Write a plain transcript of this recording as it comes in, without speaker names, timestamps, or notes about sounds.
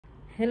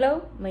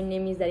Hello, my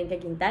name is Darinka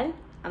Quintal.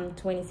 I'm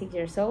 26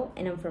 years old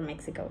and I'm from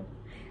Mexico.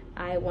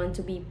 I want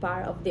to be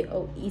part of the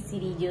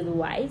OECD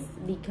Youthwise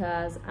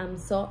because I'm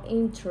so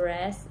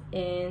interested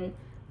in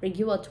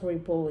regulatory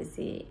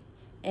policy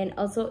and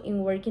also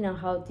in working on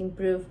how to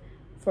improve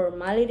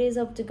formalities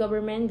of the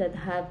government that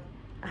have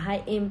a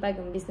high impact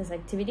on business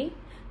activity.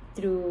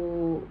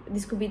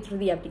 This could be through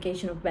the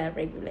application of better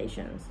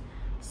regulations.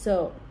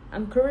 So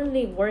I'm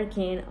currently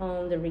working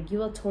on the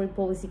Regulatory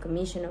Policy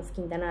Commission of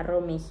Quintana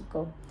Roo,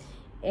 Mexico.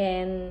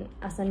 And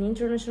as an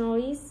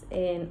internationalist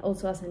and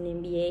also as an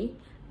MBA,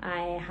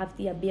 I have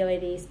the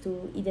abilities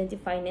to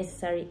identify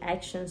necessary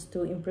actions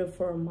to improve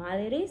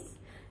formalities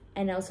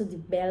and also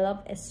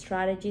develop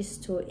strategies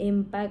to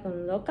impact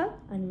on local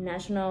and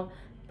national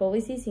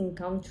policies in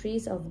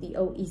countries of the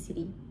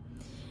OECD.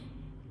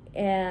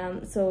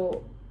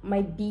 So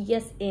my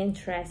biggest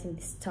interest in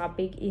this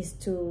topic is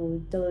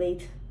to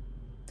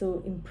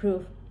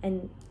improve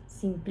and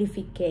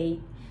simplify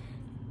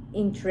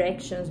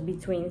interactions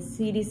between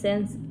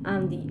citizens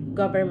and the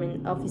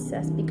government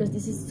offices, because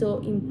this is so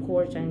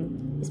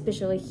important,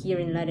 especially here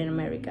in Latin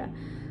America.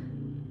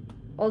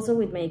 Also,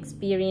 with my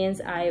experience,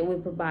 I will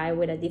provide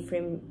with a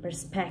different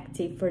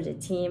perspective for the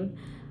team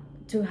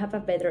to have a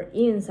better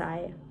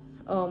insight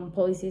on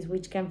policies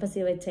which can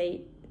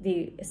facilitate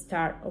the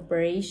start,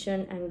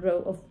 operation, and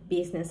growth of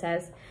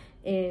businesses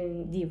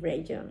in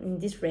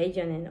this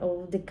region and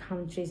all the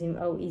countries in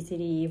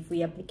OECD if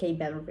we apply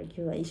better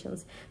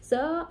regulations.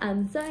 So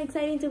I'm so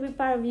excited to be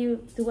part of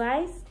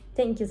Youthwise.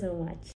 Thank you so much.